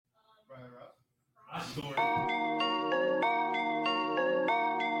The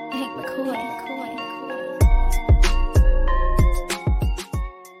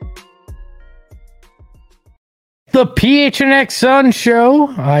PHNX Sun Show.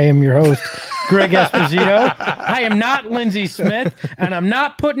 I am your host, Greg Esposito. I am not Lindsey Smith, and I'm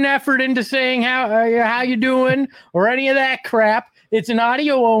not putting effort into saying how you doing or any of that crap. It's an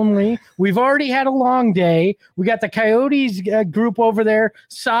audio only. We've already had a long day. We got the Coyotes group over there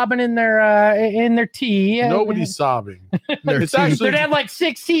sobbing in their tea. Nobody's sobbing. It's They're at like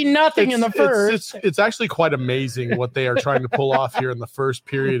 16-0 in the first. It's actually quite amazing what they are trying to pull off here in the first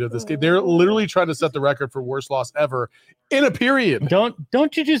period of this game. They're literally trying to set the record for worst loss ever in a period.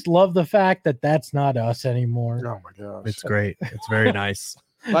 Don't you just love the fact that that's not us anymore? Oh my gosh, it's great. It's very nice.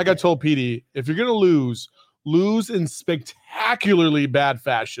 Like I told PD, if you're gonna lose in spectacularly bad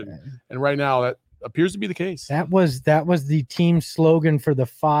fashion, and right now that appears to be the case. That was the team slogan for the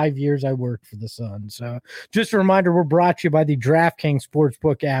 5 years I worked for the Sun. So just a reminder, we're brought to you by the DraftKings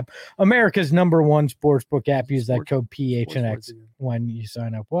Sportsbook app, America's #1 sportsbook app. Use that code PHNX when you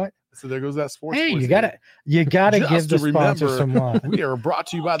sign up. What? So there goes that sports. Hey, you gotta give the sponsor some love. We are brought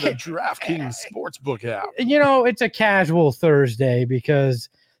to you by the DraftKings Sportsbook app. You know, it's a casual Thursday because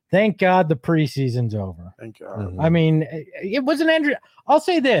thank God the preseason's over. Thank God. I mean, it was I'll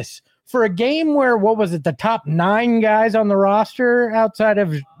say this. For a game where, what was it, the top 9 guys on the roster outside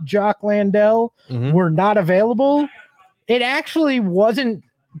of Jock Landell were not available, it actually wasn't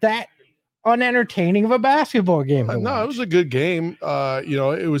that unentertaining of a basketball game. No, it was a good game.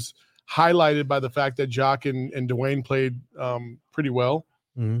 It was highlighted by the fact that Jock and Dwayne played pretty well.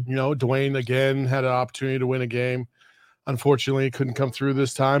 Dwayne, again, had an opportunity to win a game. Unfortunately, it couldn't come through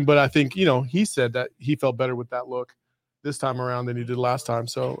this time. But I think, he said that he felt better with that look this time around than he did last time.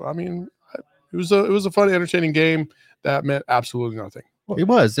 So, I mean, it was a fun, entertaining game that meant absolutely nothing. It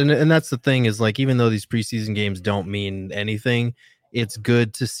was. And that's the thing is, like, even though these preseason games don't mean anything, it's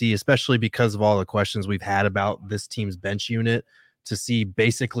good to see, especially because of all the questions we've had about this team's bench unit, to see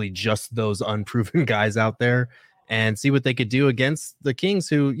basically just those unproven guys out there and see what they could do against the Kings,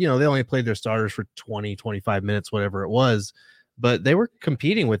 who, they only played their starters for 20, 25 minutes, whatever it was. But they were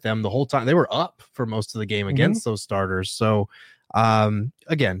competing with them the whole time. They were up for most of the game against those starters. So,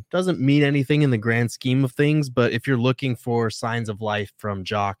 again, doesn't mean anything in the grand scheme of things. But if you're looking for signs of life from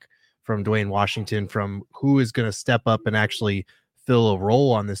Jock, from Dwayne Washington, from who is going to step up and actually fill a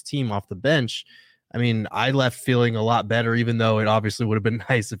role on this team off the bench, I mean, I left feeling a lot better, even though it obviously would have been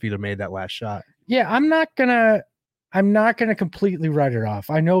nice if he'd have made that last shot. Yeah, I'm not gonna completely write it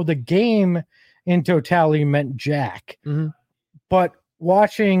off. I know the game in totality meant Jack. But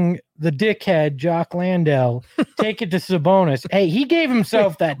watching the dickhead Jock Landell take it to Sabonis, hey, he gave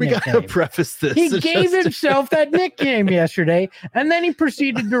himself that nickname. We gotta preface this. He gave himself that nickname yesterday, and then he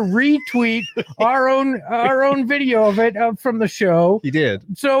proceeded to retweet our own video of it from the show. He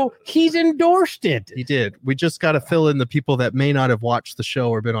did. So he's endorsed it. He did. We just got to fill in the people that may not have watched the show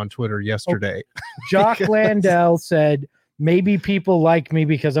or been on Twitter yesterday. Jock Landell said, maybe people like me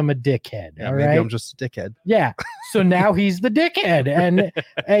because I'm a dickhead. Yeah, all maybe right? I'm just a dickhead. Yeah. So now he's the dickhead. And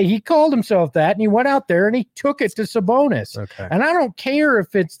he called himself that, and he went out there and he took it to Sabonis. Okay. And I don't care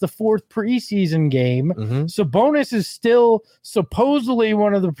if it's the 4th preseason game. Sabonis is still supposedly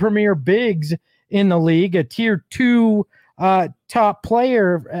one of the premier bigs in the league, a tier 2 top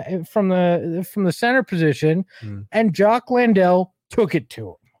player from the center position. And Jock Landell took it to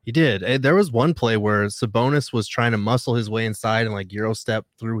him. He did. There was one play where Sabonis was trying to muscle his way inside and like Euro step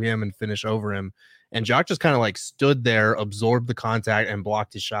through him and finish over him. And Jock just kind of like stood there, absorbed the contact, and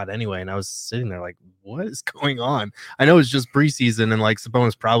blocked his shot anyway. And I was sitting there like, what is going on? I know it's just preseason and like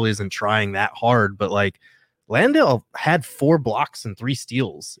Sabonis probably isn't trying that hard, but like Landell had 4 blocks and 3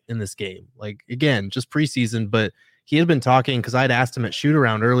 steals in this game. Like, again, just preseason, but he had been talking because I'd asked him at shoot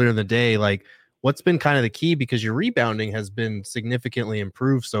around earlier in the day, like, what's been kind of the key, because your rebounding has been significantly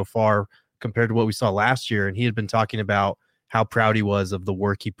improved so far compared to what we saw last year. And he had been talking about how proud he was of the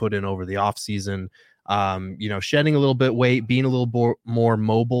work he put in over the offseason, shedding a little bit weight, being a little more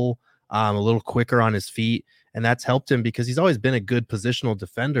mobile, a little quicker on his feet. And that's helped him because he's always been a good positional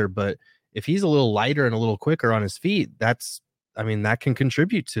defender. But if he's a little lighter and a little quicker on his feet, that can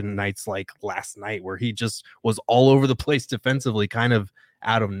contribute to nights like last night where he just was all over the place defensively, kind of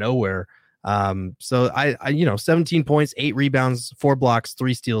out of nowhere. So I 17 points, 8 rebounds, 4 blocks,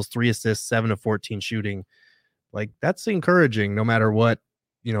 3 steals, 3 assists, 7 of 14 shooting. Like, that's encouraging no matter what,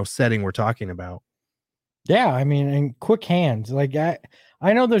 setting we're talking about. Yeah. I mean, and quick hands. Like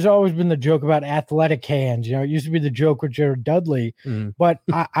I know there's always been the joke about athletic hands, it used to be the joke with Jared Dudley, but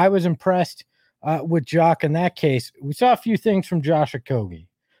I was impressed with Jock in that case. We saw a few things from Josh Okogie.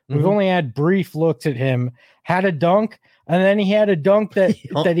 We've only had brief looks at him. Had a dunk, and then he had a dunk that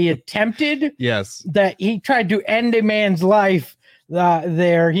he attempted. Yes, that he tried to end a man's life.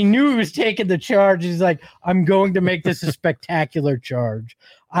 There, he knew he was taking the charge. He's like, I'm going to make this a spectacular charge.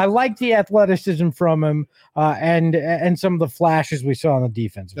 I like the athleticism from him, and some of the flashes we saw on the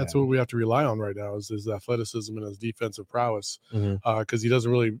defense. That's what we have to rely on right now is his athleticism and his defensive prowess, because he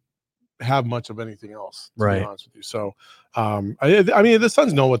doesn't really have much of anything else, to be honest with you. So, I mean, the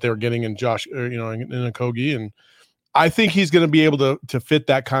Suns know what they were getting in Josh, in Okogie, and I think he's going to be able to fit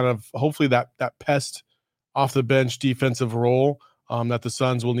that kind of, hopefully that pest off the bench defensive role that the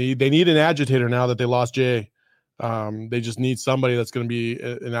Suns will need. They need an agitator now that they lost Jay. They just need somebody that's going to be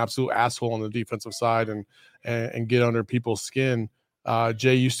an absolute asshole on the defensive side and get under people's skin.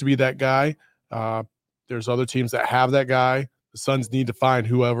 Jay used to be that guy. There's other teams that have that guy. The Suns need to find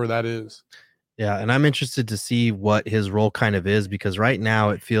whoever that is. Yeah, and I'm interested to see what his role kind of is, because right now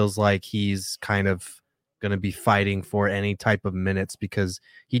it feels like he's kind of going to be fighting for any type of minutes because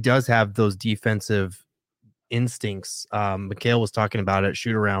he does have those defensive instincts. Mikhail was talking about it,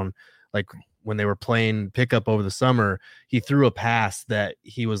 shoot around, like when they were playing pickup over the summer, he threw a pass that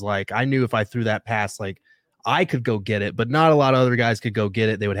he was like, I knew if I threw that pass, like I could go get it, but not a lot of other guys could go get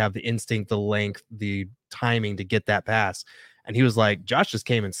it. They would have the instinct, the length, the timing to get that pass. And he was like, Josh just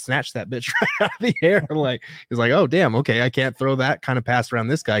came and snatched that bitch right out of the air. Like, he's like, oh, damn, okay, I can't throw that kind of pass around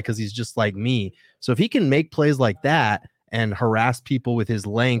this guy because he's just like me. So if he can make plays like that and harass people with his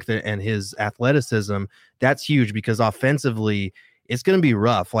length and his athleticism, that's huge, because offensively, it's going to be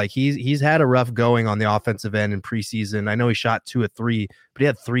rough. Like he's had a rough going on the offensive end in preseason. I know he shot 2 of 3, but he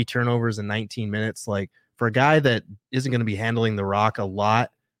had 3 turnovers in 19 minutes. Like, for a guy that isn't going to be handling the rock a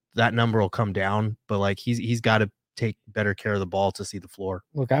lot, that number will come down. But like he's got to take better care of the ball to see the floor.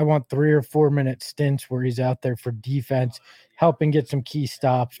 Look, I want 3 or 4 minute stints where he's out there for defense, helping get some key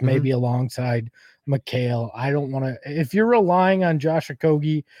stops, maybe alongside Mikhail. I don't want to. If you're relying on Josh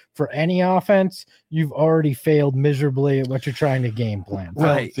Okogie for any offense, you've already failed miserably at what you're trying to game plan.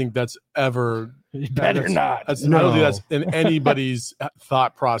 I don't think that's ever. Better not. I don't think that's in anybody's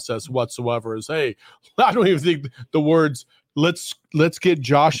thought process whatsoever. Is, hey, I don't even think the words "let's get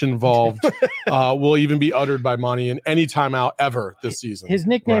Josh involved" will even be uttered by Monty in any timeout ever this season. His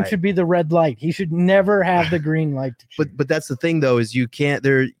nickname should be the red light. He should never have the green light to shoot. But that's the thing, though, is you can't.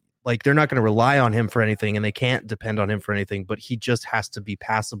 They're not going to rely on him for anything, and they can't depend on him for anything. But he just has to be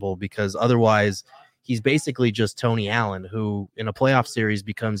passable, because otherwise, he's basically just Tony Allen, who in a playoff series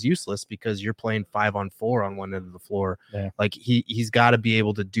becomes useless because you're playing 5-on-4 on one end of the floor. Yeah. Like he's got to be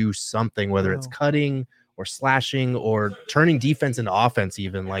able to do something, whether it's cutting or slashing or turning defense into offense.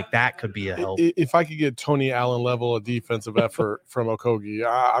 Even like that could be a help. If I could get Tony Allen level of defensive effort from Okogie,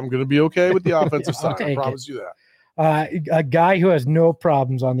 I'm going to be okay with the offensive side. I promise you that. A guy who has no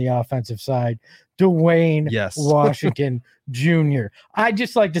problems on the offensive side, Dwayne Washington Jr. I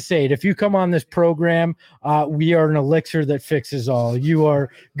just like to say it. If you come on this program, we are an elixir that fixes all. You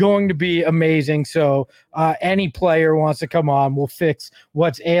are going to be amazing. So any player wants to come on, we'll fix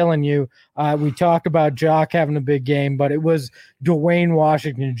what's ailing you. We talked about Jock having a big game, but it was Dwayne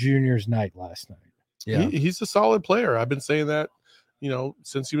Washington Jr.'s night last night. Yeah, he's a solid player. I've been saying that,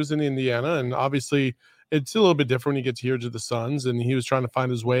 since he was in Indiana, and obviously it's a little bit different when he gets here to the Suns, and he was trying to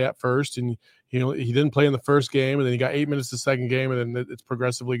find his way at first, and he didn't play in the first game, and then he got 8 minutes the second game, and then it's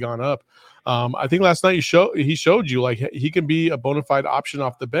progressively gone up. I think last night he showed you like he can be a bona fide option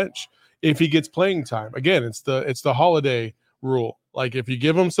off the bench if he gets playing time. Again, it's the Holiday rule. Like, if you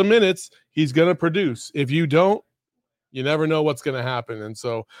give him some minutes, he's gonna produce. If you don't, you never know what's gonna happen. And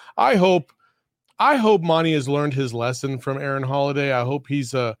so I hope Monty has learned his lesson from Aaron Holiday. I hope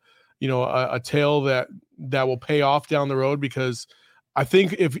he's a tale that will pay off down the road, because I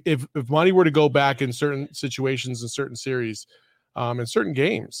think if Monty were to go back in certain situations, in certain series, in certain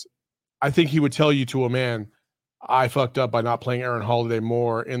games, I think he would tell you to a man, I fucked up by not playing Aaron Holiday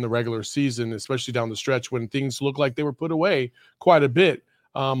more in the regular season, especially down the stretch when things looked like they were put away quite a bit,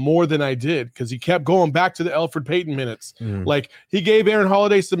 more than I did, because he kept going back to the Elfrid Payton minutes. Like, he gave Aaron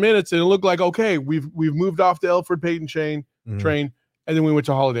Holiday some minutes, and it looked like, okay, we've moved off the Elfrid Payton train. And then we went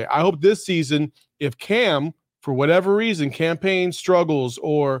to Holiday. I hope this season, if Cam, for whatever reason, campaign struggles,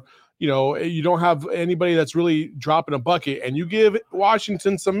 or, you don't have anybody that's really dropping a bucket, and you give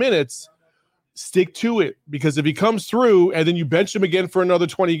Washington some minutes, stick to it. Because if he comes through and then you bench him again for another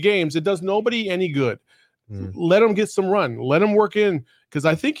 20 games, it does nobody any good. Let him get some run. Let him work in, because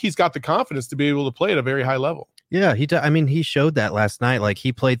I think he's got the confidence to be able to play at a very high level. Yeah, he showed that last night. Like,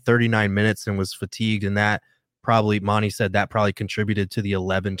 he played 39 minutes and was fatigued, and that Monty said that probably contributed to the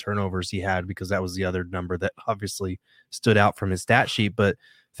 11 turnovers he had, because that was the other number that obviously stood out from his stat sheet. But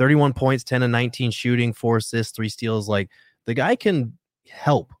 31 points, 10 and 19 shooting, 4 assists, 3 steals. Like, the guy can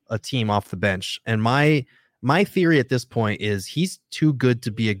help a team off the bench. And my theory at this point is he's too good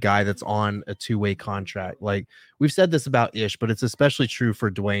to be a guy that's on a two-way contract. Like, we've said this about Ish, but it's especially true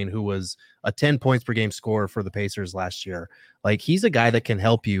for Dwayne, who was a 10 points per game scorer for the Pacers last year. Like, he's a guy that can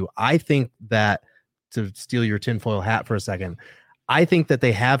help you. I think that, to steal your tinfoil hat for a second, I think that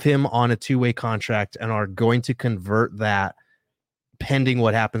they have him on a two-way contract and are going to convert that pending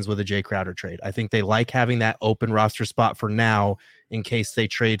what happens with a Jay Crowder trade. I think they like having that open roster spot for now in case they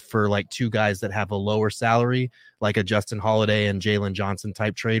trade for like two guys that have a lower salary, like a Justin Holiday and Jalen Johnson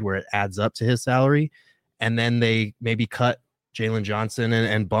type trade where it adds up to his salary. And then they maybe cut Jalen Johnson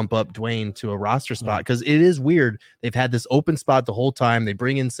and bump up Dwayne to a roster spot, because it is weird. They've had this open spot the whole time. They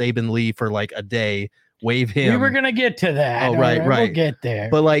bring in Saben Lee for like a day, waive him. We were going to get to that. Oh, right. We'll get there.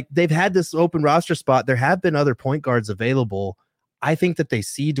 But like, they've had this open roster spot. There have been other point guards available. I think that they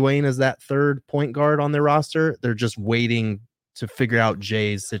see Dwayne as that third point guard on their roster. They're just waiting to figure out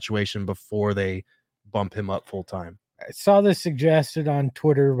Jay's situation before they bump him up full time. I saw this suggested on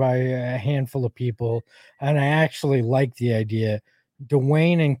Twitter by a handful of people, and I actually like the idea.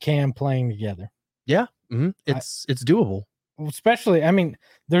 Dwayne and Cam playing together. Yeah, it's doable. Especially, I mean,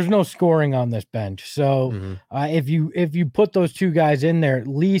 there's no scoring on this bench, so if you put those two guys in there, at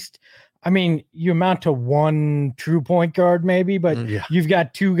least, I mean, you amount to one true point guard maybe, but you've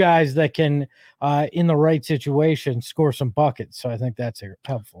got two guys that can, in the right situation, score some buckets. So I think that's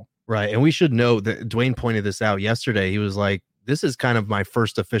helpful. Right. And we should know that Dwayne pointed this out yesterday. He was like, this is kind of my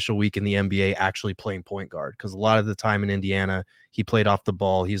first official week in the NBA actually playing point guard, because a lot of the time in Indiana, he played off the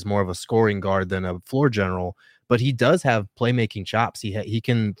ball. He's more of a scoring guard than a floor general, but he does have playmaking chops. He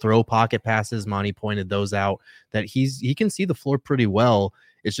can throw pocket passes. Monty pointed those out, that he can see the floor pretty well.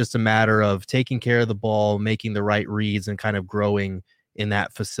 It's just a matter of taking care of the ball, making the right reads, and kind of growing in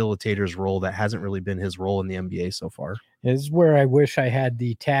that facilitator's role that hasn't really been his role in the NBA so far. This is where I wish I had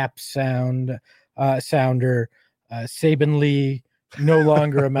the tap sounder. Saben Lee, no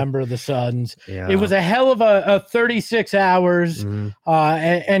longer a member of the Suns. Yeah. It was a hell of a 36 hours, and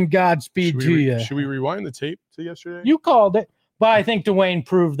Godspeed to you. Should we rewind the tape to yesterday? You called it. But I think Dwayne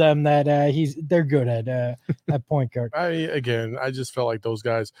proved them that they're good at point guard. I just felt like those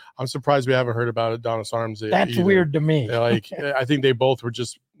guys. I'm surprised we haven't heard about Adonis Arms. That's either. Weird to me. Like, I think they both were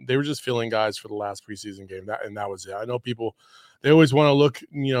just filling guys for the last preseason game. That was it. I know people, they always want to look,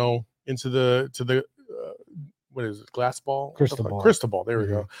 into the what is it, glass ball, crystal ball. There we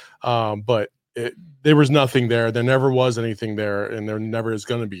go. But there was nothing there. There never was anything there, and there never is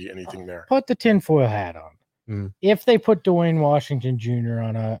going to be anything there. Put the tinfoil hat on. If they put Dwayne Washington Jr.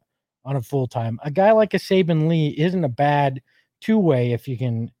 on a full time, a guy like a Saben Lee isn't a bad two-way if you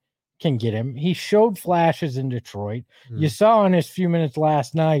can get him. He showed flashes in Detroit. You saw in his few minutes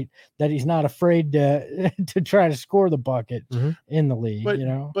last night that he's not afraid to try to score the bucket in the league.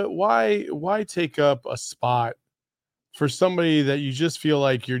 But why take up a spot for somebody that you just feel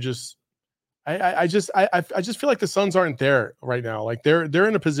like you're just. I just feel like the Suns aren't there right now. Like, they're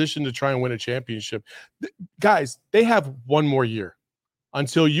in a position to try and win a championship. Guys, they have one more year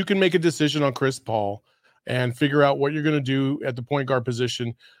until you can make a decision on Chris Paul and figure out what you're going to do at the point guard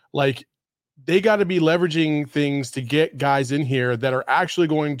position. Like, they got to be leveraging things to get guys in here that are actually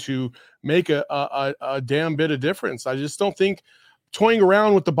going to make a damn bit of difference. I just don't think toying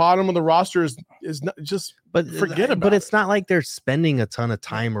around with the bottom of the roster is not just, forget about it. But it's not like they're spending a ton of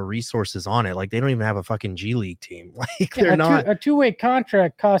time or resources on it. Like, they don't even have a fucking G League team. Like, they're not. A two-way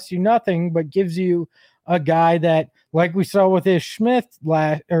contract costs you nothing, but gives you a guy that, like we saw with Ish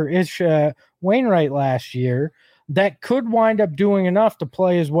Wainwright last year, that could wind up doing enough to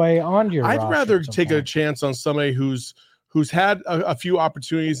play his way onto your roster. I'd rather take a chance on somebody who's had a few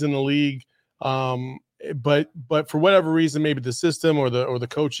opportunities in the league, but for whatever reason, maybe the system or the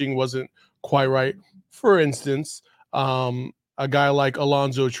coaching wasn't quite right. For instance, a guy like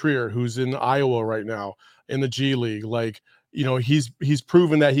Alonzo Trier, who's in Iowa right now in the G League, like, he's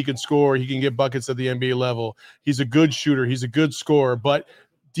proven that he can score, he can get buckets at the NBA level. He's a good shooter, he's a good scorer, but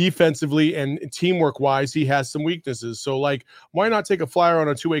defensively and teamwork wise, he has some weaknesses. So, like, why not take a flyer on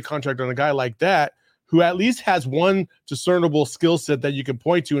a two-way contract on a guy like that, who at least has one discernible skill set that you can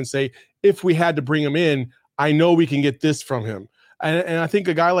point to and say, if we had to bring him in, I know we can get this from him. And I think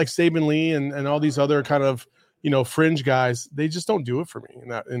a guy like Saben Lee and all these other kind of, fringe guys, they just don't do it for me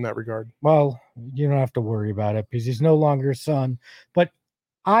in that regard. Well, you don't have to worry about it because he's no longer a Sun. But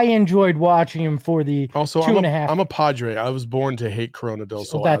I enjoyed watching him for the also 2.5. I'm a Padre. I was born to hate Corona del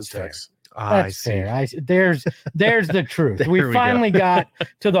Sol Aztecs. That's fair. There's the truth. We finally got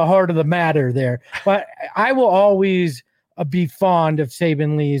to the heart of the matter there. But I will always be fond of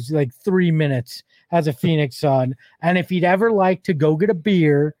Saben Lee's like 3 minutes as a Phoenix Sun. And if he'd ever like to go get a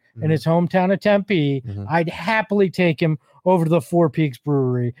beer in his hometown of Tempe, I'd happily take him over to the Four Peaks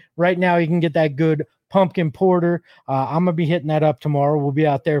Brewery. Right now, you can get that good pumpkin porter. I'm gonna be hitting that up tomorrow. We'll be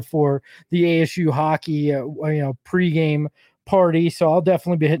out there for the ASU hockey, pregame party. So I'll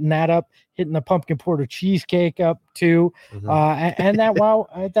definitely be hitting that up. Hitting the pumpkin porter cheesecake up too, and that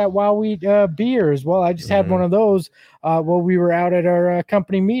Wow Wheat beer as well. I just had one of those while we were out at our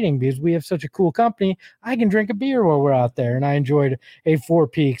company meeting because we have such a cool company. I can drink a beer while we're out there, and I enjoyed a Four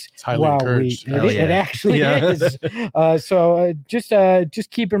Peaks Wow Wheat. It actually is. So just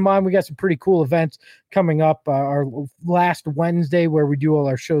keep in mind we got some pretty cool events coming up. Our last Wednesday where we do all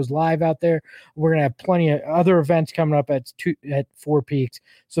our shows live out there. We're gonna have plenty of other events coming up at Four Peaks.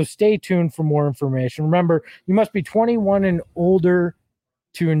 So stay tuned for more information. Remember, you must be 21 and older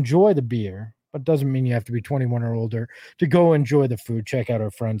to enjoy the beer, but doesn't mean you have to be 21 or older to go enjoy the food. Check out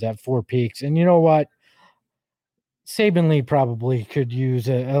our friends at Four Peaks. And you know what? Saben Lee probably could use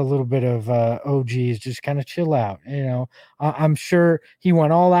a little bit of OGs, just kind of chill out. I'm sure he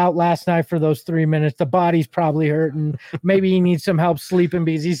went all out last night for those 3 minutes. The body's probably hurting. Maybe he needs some help sleeping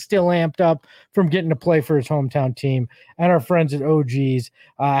because he's still amped up from getting to play for his hometown team. And our friends at OGs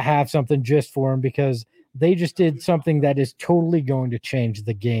have something just for him because they just did something that is totally going to change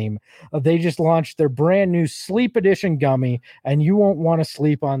the game. They just launched their brand new Sleep Edition gummy, and you won't want to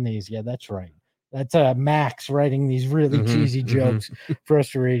sleep on these. Yeah, that's right. That's Max writing these really cheesy jokes for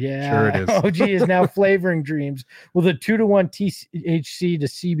us to read. Yeah, sure it is. OG is now flavoring dreams with a 2-to-1 THC to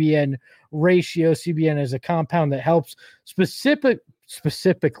CBN ratio. CBN is a compound that helps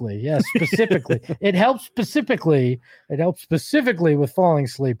specifically. It helps specifically with falling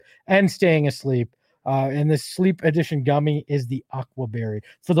asleep and staying asleep. And this Sleep Edition gummy is the aquaberry.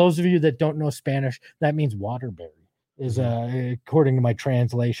 For those of you that don't know Spanish, that means waterberry. Is according to my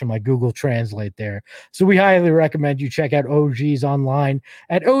translation, my Google Translate there. So we highly recommend you check out OGs online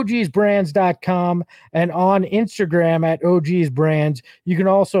at ogsbrands.com and on Instagram at ogsbrands. You can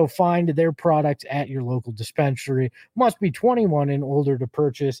also find their products at your local dispensary. Must be 21 and older to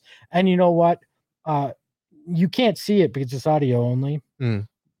purchase. And you know what? You can't see it because it's audio only.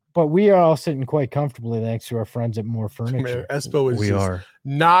 But we are all sitting quite comfortably thanks to our friends at More Furniture. Man, Espo is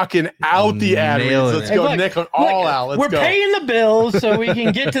knocking out the ad reads. Let's go, Nick, on all out. We're paying the bills so we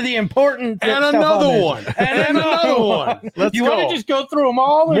can get to the important and another one. And another one. Let's you go. Want to just go through them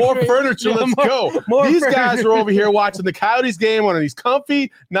all? More furniture. Let's go. These guys are over here watching the Coyotes game on these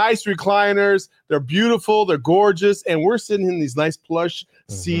comfy, nice recliners. They're beautiful. They're gorgeous. And we're sitting in these nice plush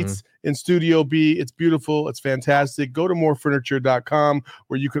seats in Studio B. It's beautiful. It's fantastic. Go to morefurniture.com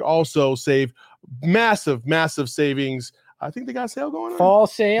where you could also save massive savings. I think they got a sale going on. Fall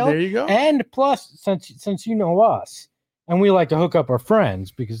sale. There you go. And plus, since you know us, and we like to hook up our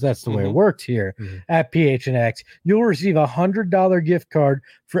friends because that's the way it works here at PHNX, you'll receive $100 gift card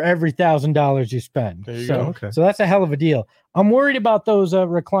for every $1,000 you spend. There you go. Okay. So that's a hell of a deal. I'm worried about those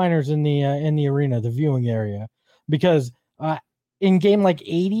recliners in the arena, the viewing area, because in game like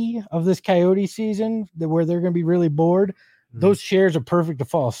 80 of this Coyote season, where they're going to be really bored, those chairs are perfect to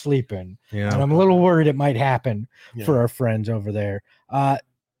fall asleep in. Yeah. And I'm a little worried it might happen for our friends over there.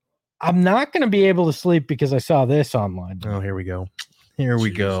 I'm not going to be able to sleep because I saw this online. Oh, here we go. Here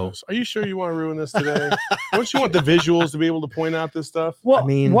we go. Are you sure you want to ruin this today? Don't you want the visuals to be able to point out this stuff? Well, I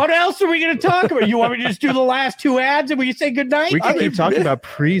mean, what else are we going to talk about? You want me to just do the last two ads and we can say goodnight? We can keep talking about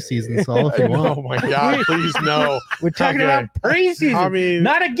preseason, Saul, if you want. Oh my God, please no. We're talking about preseason. I mean,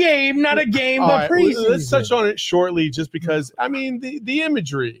 not a game, but preseason. Let's touch on it shortly, just because the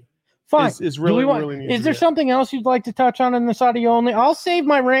imagery. Fine. Is really, really neat. Is there something else you'd like to touch on in this audio only? I'll save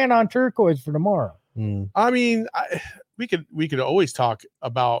my rant on turquoise for tomorrow. I mean, we could always talk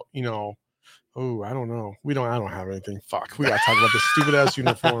about, I don't know. I don't have anything. Fuck. We got to talk about this stupid ass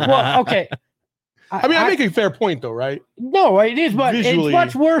uniform. Well, okay. I make a fair point though, right? No, it is, but visually, it's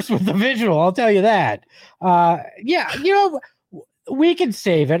much worse with the visual. I'll tell you that. We can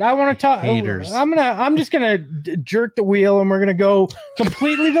save it. I want to talk. Haters. I'm just gonna jerk the wheel, and we're gonna go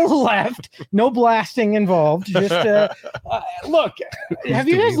completely to the left. No blasting involved. Just look. Have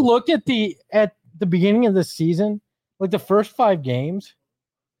you guys looked at the beginning of the season, like the first 5 games?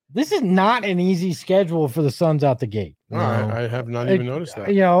 This is not an easy schedule for the Suns out the gate. No, I have not even noticed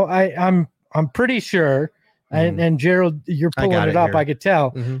that. I'm pretty sure. And Gerald, you're pulling it up. Here. I could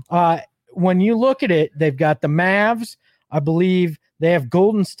tell. When you look at it, they've got the Mavs. I believe they have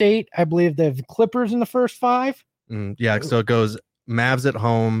Golden State. I believe they have Clippers in the first 5. Yeah, so it goes Mavs at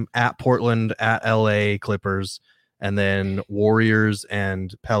home, at Portland, at LA, Clippers, and then Warriors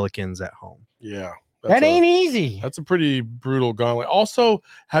and Pelicans at home. Yeah. That ain't easy. That's a pretty brutal gauntlet. Also,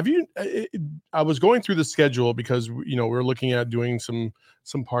 have you? I was going through the schedule because we're looking at doing some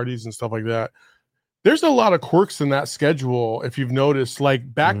parties and stuff like that. There's a lot of quirks in that schedule. If you've noticed,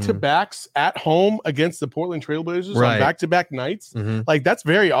 like back-to-backs at home against the Portland Trailblazers on back-to-back nights, like that's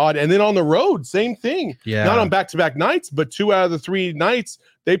very odd. And then on the road, same thing. Yeah, not on back-to-back nights, but 2 out of the 3 nights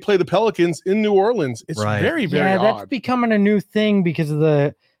they play the Pelicans in New Orleans. It's very, very odd. That's becoming a new thing because of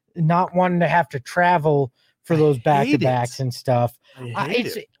the not wanting to have to travel for those back-to-backs and stuff. I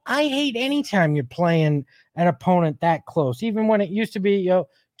hate anytime you're playing an opponent that close, even when it used to be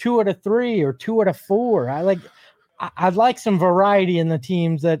 2 out of 3 or 2 out of 4. I'd like some variety in the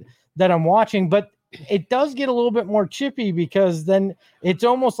teams that I'm watching, but it does get a little bit more chippy because then it's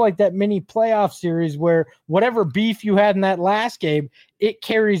almost like that mini playoff series where whatever beef you had in that last game, it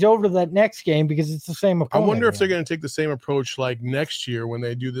carries over to that next game because it's the same opponent. I wonder if they're going to take the same approach like next year when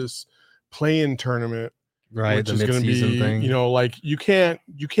they do this play-in tournament. Right, which the is going to be thing. Like you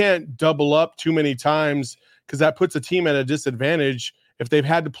can't double up too many times because that puts a team at a disadvantage. If they've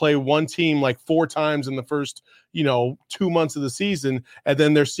had to play one team like 4 times in the first, 2 months of the season, and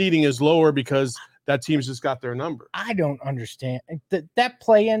then their seeding is lower because that team's just got their number. I don't understand that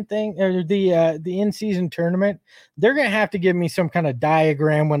play-in thing or the in-season tournament. They're going to have to give me some kind of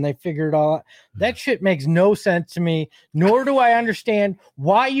diagram when they figure it all out. That shit makes no sense to me, nor do I understand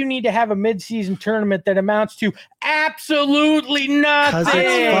why you need to have a mid-season tournament that amounts to absolutely nothing.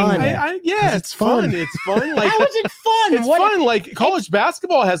 It's fun. It's fun. It's fun. Like, how is it fun? It's fun. Like college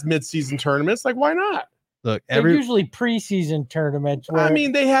basketball has mid-season tournaments. Like, why not? Look, they're usually preseason tournaments.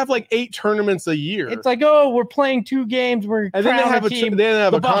 They have like 8 tournaments a year. It's like, we're playing 2 games. And then they have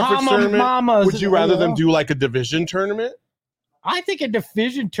a conference tournament. Would you rather them do like a division tournament? I think a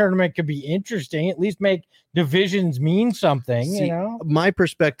division tournament could be interesting. At least make divisions mean something. My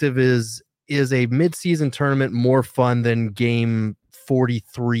perspective is a mid-season tournament more fun than game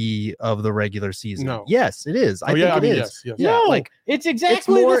 43 of the regular season? No. Yes, it is. I think it is. Yes. No, like it's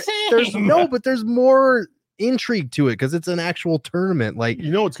exactly the same. There's more intrigue to it because it's an actual tournament. Like,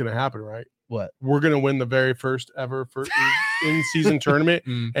 what's going to happen, right? What? We're going to win the very first ever in-season tournament,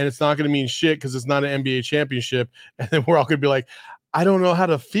 and it's not going to mean shit because it's not an NBA championship. And then we're all going to be like, I don't know how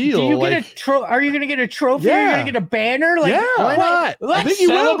to feel. Do you get are you going to get a trophy? Yeah. Are you going to get a banner? Like, why not? Let's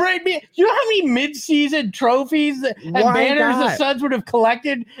celebrate me. You know how many mid-season trophies and banners the Suns would have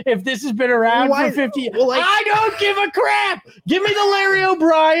collected if this has been around for 50 years? I don't give a crap. Give me the Larry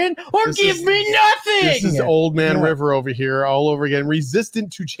O'Brien or give me nothing. This is Old Man River over here all over again.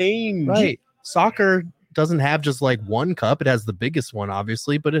 Resistant to change. Right. Soccer doesn't have just like one cup. It has the biggest one,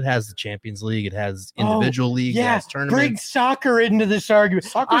 obviously, but it has the Champions League. It has individual leagues. It has tournaments. Bring soccer into this argument.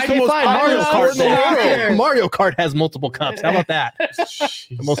 Soccer's the most Mario Kart in the world. Mario Kart has multiple cups. How about that?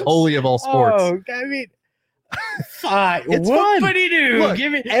 The most holy of all sports. Oh, I mean, fine. It's fun.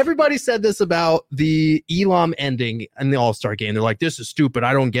 Look, everybody said this about the Elam ending in the All-Star game. They're like, this is stupid.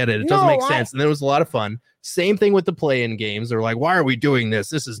 I don't get it. It doesn't make sense. And then it was a lot of fun. Same thing with the play-in games. They're like, why are we doing this?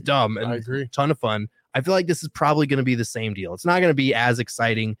 This is dumb. And I agree. Ton of fun. I feel like this is probably going to be the same deal. It's not going to be as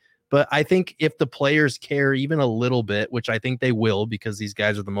exciting, but I think if the players care even a little bit, which I think they will because these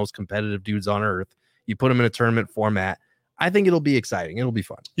guys are the most competitive dudes on earth, you put them in a tournament format, I think it'll be exciting. It'll be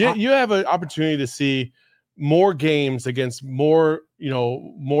fun. Yeah, you have an opportunity to see more games against more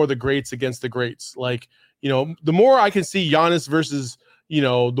the greats against the greats. Like, the more I can see Giannis versus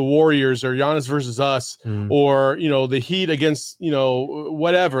the Warriors or Giannis versus us or, the Heat against,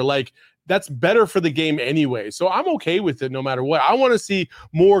 whatever, like that's better for the game anyway. So I'm okay with it no matter what. I want to see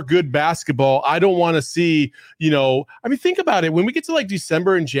more good basketball. I don't want to see, think about it. When we get to like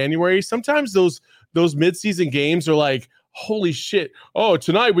December and January, sometimes those midseason games are like, holy shit. Oh,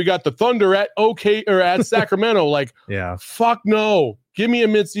 tonight we got the Thunder at Sacramento. Like, yeah, fuck no. Give me a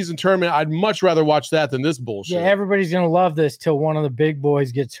midseason tournament. I'd much rather watch that than this bullshit. Yeah, everybody's going to love this till one of the big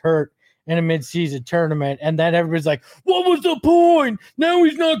boys gets hurt in a midseason tournament, and then everybody's like, what was the point? Now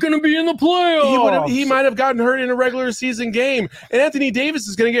he's not going to be in the playoffs. He might have gotten hurt in a regular season game, and Anthony Davis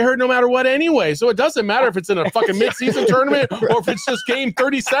is going to get hurt no matter what anyway, so it doesn't matter if it's in a fucking midseason tournament or if it's just game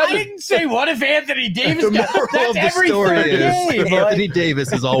 37. I didn't say what if Anthony Davis that's every third game. Anthony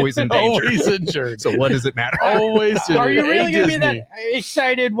Davis is always in danger. Always injured. So what does it matter? Always injured. Are you really going to be that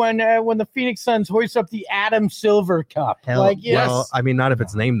excited when the Phoenix Suns hoist up the Adam Silver Cup? Well, I mean, not if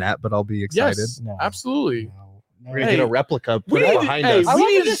it's named that, but I'll be excited. Yes, absolutely. We're gonna get a replica put behind us.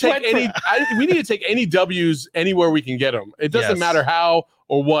 We need to take any W's anywhere we can get them. It doesn't matter how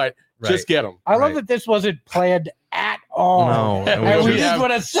or what. Just get them. I love that this wasn't planned at Oh, No, and we we just have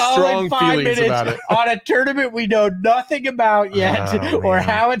went a strong solid 5 feelings minutes about it. on a tournament we know nothing about yet, Oh, or man.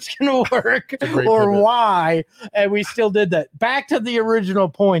 how it's going to work, a great or pivot. why, and we still did that. Back to the original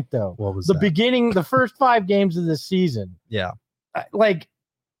point, though. What was the that? beginning, the first 5 games of the season? Yeah. Like,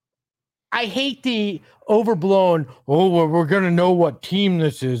 I hate the overblown, well, we're going to know what team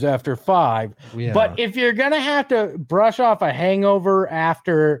this is after 5. Yeah. But if you're going to have to brush off a hangover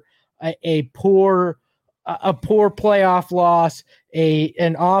after a poor playoff loss,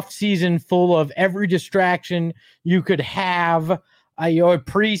 an off season full of every distraction you could have, a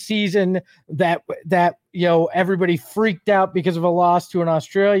preseason that everybody freaked out because of a loss to an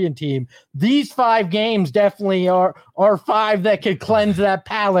Australian team. These 5 games definitely are 5 that could cleanse that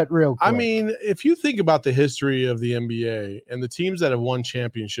palate real quick. I mean, if you think about the history of the NBA and the teams that have won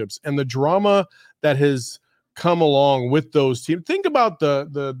championships and the drama that has come along with those teams, think about the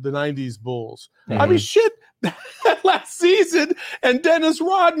 90s Bulls. I mean, shit, last season and Dennis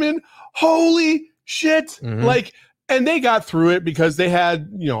Rodman, holy shit. Like, and they got through it because they had,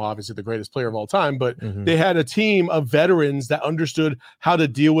 obviously the greatest player of all time, but they had a team of veterans that understood how to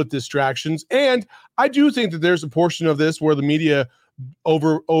deal with distractions. And I do think that there's a portion of this where the media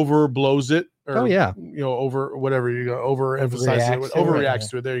overblows it. Or, over whatever overemphasizes it, overreacts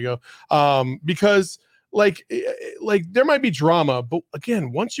to it. There you go. Because like there might be drama, but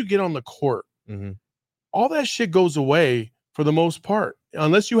again, once you get on the court, all that shit goes away for the most part,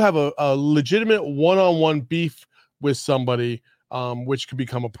 unless you have a legitimate one-on-one beef with somebody, which could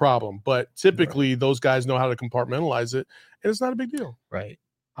become a problem. But typically those guys know how to compartmentalize it, and it's not a big deal. Right.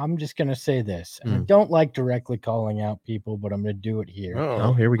 I'm just going to say this. And I don't like directly calling out people, but I'm going to do it here.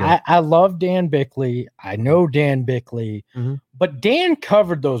 Oh, here we go. I love Dan Bickley. I know Dan Bickley, but Dan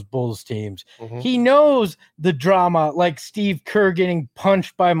covered those Bulls teams. He knows the drama, like Steve Kerr getting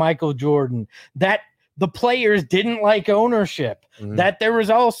punched by Michael Jordan, that the players didn't like ownership, that there was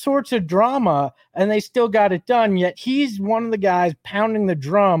all sorts of drama, and they still got it done. Yet he's one of the guys pounding the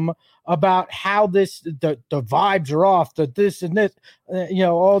drum about how the vibes are off, that this and this,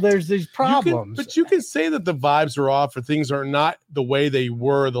 there's these problems. But you can say that the vibes are off or things are not the way they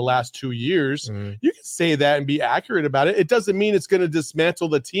were the last 2 years. You can say that and be accurate about it. It doesn't mean it's going to dismantle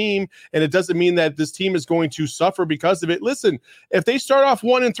the team, and it doesn't mean that this team is going to suffer because of it. Listen, if they start off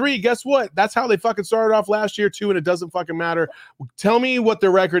 1-3, guess what? That's how they fucking started off last year too, and it doesn't fucking matter. Tell me what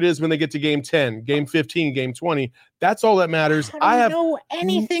their record is when they get to game 10, game 15, game 20. That's all that matters. I know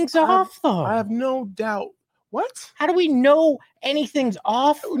anything's off, though. I have no doubt. What? How do we know anything's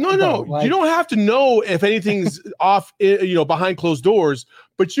off? No. You don't have to know if anything's off, behind closed doors,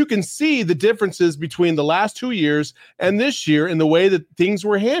 but you can see the differences between the last 2 years and this year in the way that things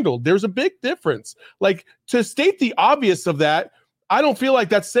were handled. There's a big difference. Like, to state the obvious of that, I don't feel like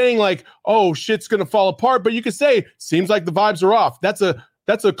that's saying like, oh, shit's going to fall apart, but you could say, seems like the vibes are off. That's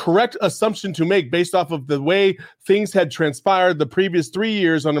a correct assumption to make based off of the way things had transpired the previous 3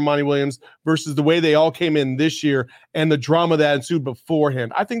 years under Monty Williams versus the way they all came in this year and the drama that ensued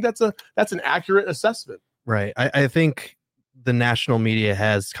beforehand. I think that's an accurate assessment. Right. I think the national media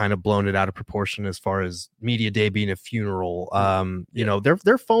has kind of blown it out of proportion as far as media day being a funeral.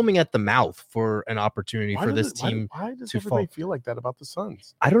 They're foaming at the mouth for an opportunity for this team. Why does everybody feel like that about the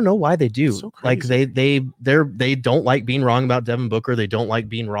Suns? I don't know why they do. So like they don't like being wrong about Devin Booker. They don't like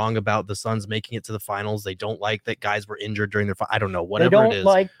being wrong about the Suns making it to the finals. They don't like that guys were injured during their. I don't know, whatever it is. They don't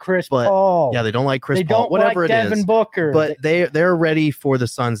like Chris Paul. Yeah, they don't like Chris Paul. They don't whatever like it Devin is. Booker. But they're ready for the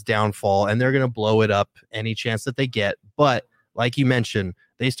Suns' downfall, and they're going to blow it up any chance that they get. But like you mentioned,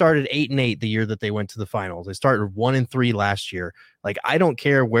 they started 8-8 the year that they went to the finals. They started 1-3 last year. Like, I don't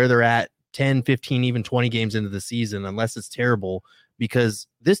care where they're at 10, 15, even 20 games into the season, unless it's terrible, because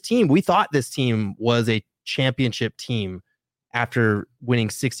we thought this team was a championship team after winning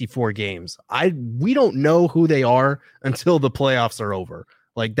 64 games. We don't know who they are until the playoffs are over.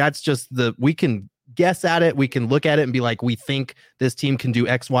 Like, that's just we can guess at it. We can look at it and be like, we think this team can do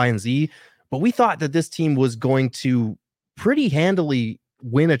X, Y, and Z. But we thought that this team was going to pretty handily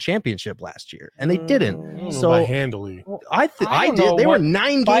win a championship last year, and they didn't. So handily, I did. They were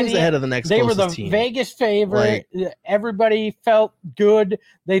 9 games ahead of the next. They were the team. Vegas favorite. Everybody felt good.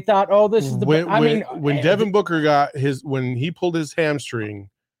 They thought, "Oh, this is the." When Devin Booker when he pulled his hamstring,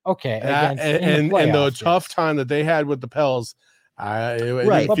 and the tough time that they had with the Pels.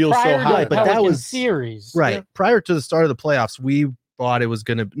 It feels so high. But that was series, right? Yeah. Prior to the start of the playoffs, we thought it was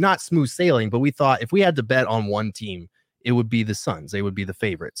going to not smooth sailing, but we thought if we had to bet on one team, it would be the Suns. They would be the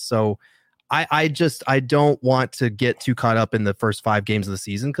favorites. So I don't want to get too caught up in the first 5 games of the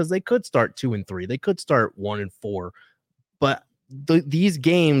season, because they could start 2-3. They could start 1-4. But these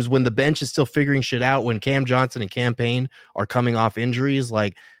games when the bench is still figuring shit out, when Cam Johnson and Cam Payne are coming off injuries,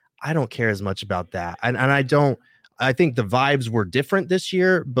 like I don't care as much about that. And I think the vibes were different this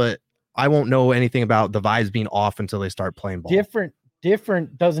year, but I won't know anything about the vibes being off until they start playing ball.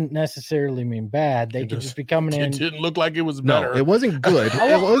 Different doesn't necessarily mean bad. They could just be coming in. It didn't look like it was better. No, it wasn't good.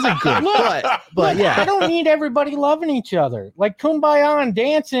 It wasn't good. But yeah, I don't need everybody loving each other. Like Kumbaya and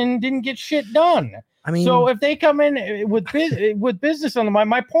dancing didn't get shit done. I mean, so if they come in with business on the mind,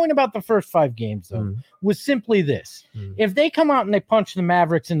 my point about the first 5 games though was simply this: if they come out and they punch the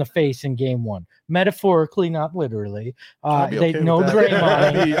Mavericks in the face in game 1, metaphorically, not literally, they know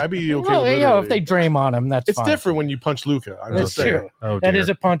Draymond. I'd be okay. Well, if they Draymond him, that's it's fine. Different when you punch Luka. That's true. That is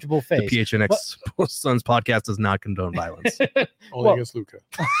a punchable face. The PHNX Suns podcast does not condone violence. Only against Luka.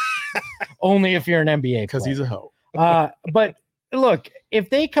 Only if you're an NBA because he's a hoe. But look, if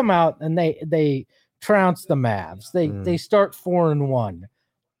they come out and they trounce the Mavs, they start 4-1.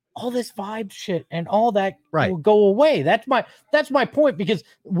 All this vibe shit and all that will go away. That's my point, because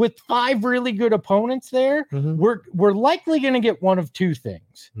with 5 really good opponents there, we're likely going to get one of 2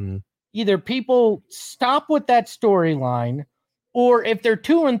 things. Either people stop with that storyline, or if they're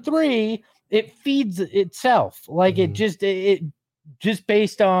 2 and 3, it feeds itself. Like it just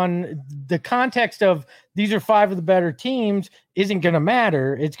based on the context of these are 5 of the better teams isn't going to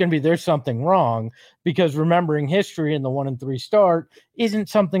matter. It's going to be there's something wrong, because remembering history and the 1 and 3 start isn't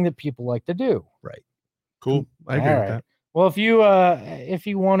something that people like to do. Right. Cool. I agree with that. Well, if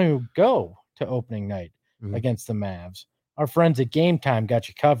you want to go to opening night against the Mavs, our friends at Game Time got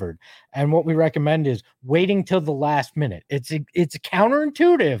you covered. And what we recommend is waiting till the last minute. It's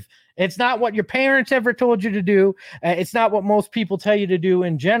counterintuitive. It's not what your parents ever told you to do. It's not what most people tell you to do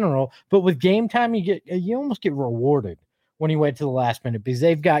in general. But with Game Time, you almost get rewarded when you wait to the last minute, because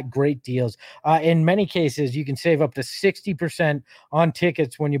they've got great deals. In many cases, you can save up to 60% on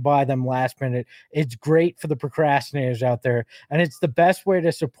tickets when you buy them last minute. It's great for the procrastinators out there, and it's the best way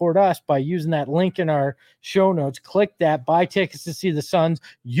to support us by using that link in our show notes. Click that, buy tickets to see the Suns.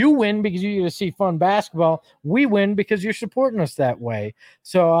 You win because you get to see fun basketball. We win because you're supporting us that way.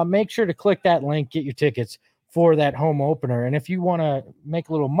 So make sure to click that link, get your tickets for that home opener. And if you want to make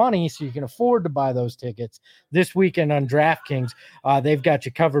a little money so you can afford to buy those tickets this weekend on DraftKings, they've got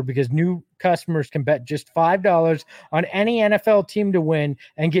you covered, because new customers can bet just $5 on any NFL team to win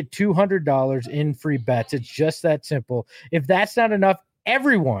and get $200 in free bets. It's just that simple. If that's not enough,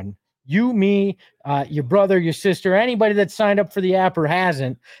 everyone, you, me, your brother, your sister, anybody that signed up for the app or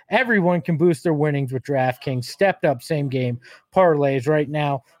hasn't, everyone can boost their winnings with DraftKings. Stepped up same game parlays right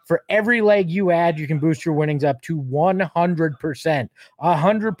now. For every leg you add, you can boost your winnings up to 100%.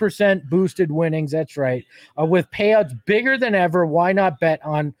 100% boosted winnings. That's right. With payouts bigger than ever, why bet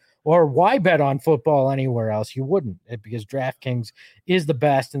on football anywhere else? You wouldn't, because DraftKings is the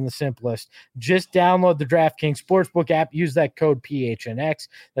best and the simplest. Just download the DraftKings Sportsbook app. Use that code PHNX.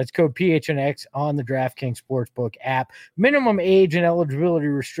 That's code PHNX on the DraftKings Sportsbook app. Minimum age and eligibility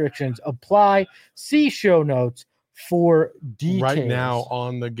restrictions apply. See show notes for details. Right now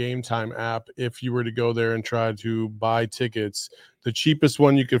on the Game Time app, if you were to go there and try to buy tickets, the cheapest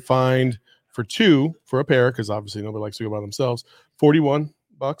one you could find for 2 for a pair, because obviously nobody likes to go by themselves, $41.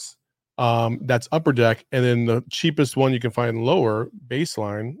 That's upper deck. And then the cheapest one you can find lower,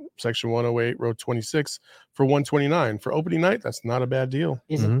 baseline, section 108, row 26, for $129 for opening night. That's not a bad deal.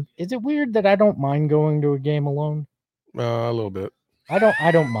 Is it weird that I don't mind going to a game alone? A little bit. I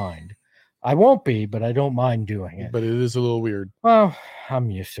don't mind. I won't be, but I don't mind doing it. But it is a little weird. Well,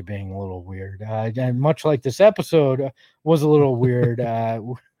 I'm used to being a little weird. And much like this episode was a little weird.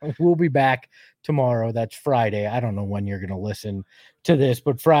 We'll be back tomorrow. That's Friday. I don't know when you're going to listen to this,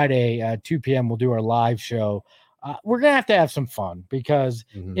 but Friday, 2 p.m., we'll do our live show. We're going to have some fun, because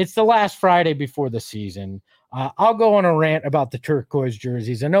it's the last Friday before the season. I'll go on a rant about the turquoise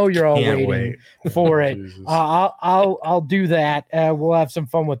jerseys. I know you're all waiting for it. I'll do that. We'll have some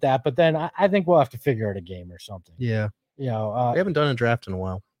fun with that. But then I think we'll have to figure out a game or something. Yeah. We haven't done a draft in a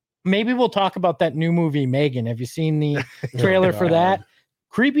while. Maybe we'll talk about that new movie, Megan. Have you seen the trailer for that?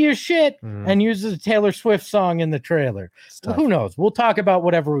 Creepy as shit, and uses a Taylor Swift song in the trailer. Well, who knows? We'll talk about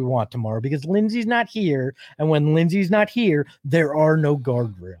whatever we want tomorrow, because Lindsay's not here. And when Lindsay's not here, there are no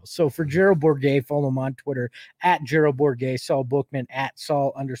guardrails. So for Gerald Bourguet, follow him on Twitter at Gerald Bourguet, Saul Bookman at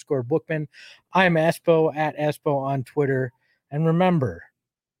Saul_Bookman. I'm Espo at Espo on Twitter. And remember,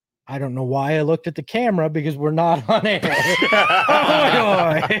 I don't know why I looked at the camera, because we're not on air.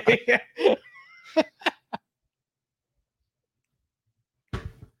 Oh, boy.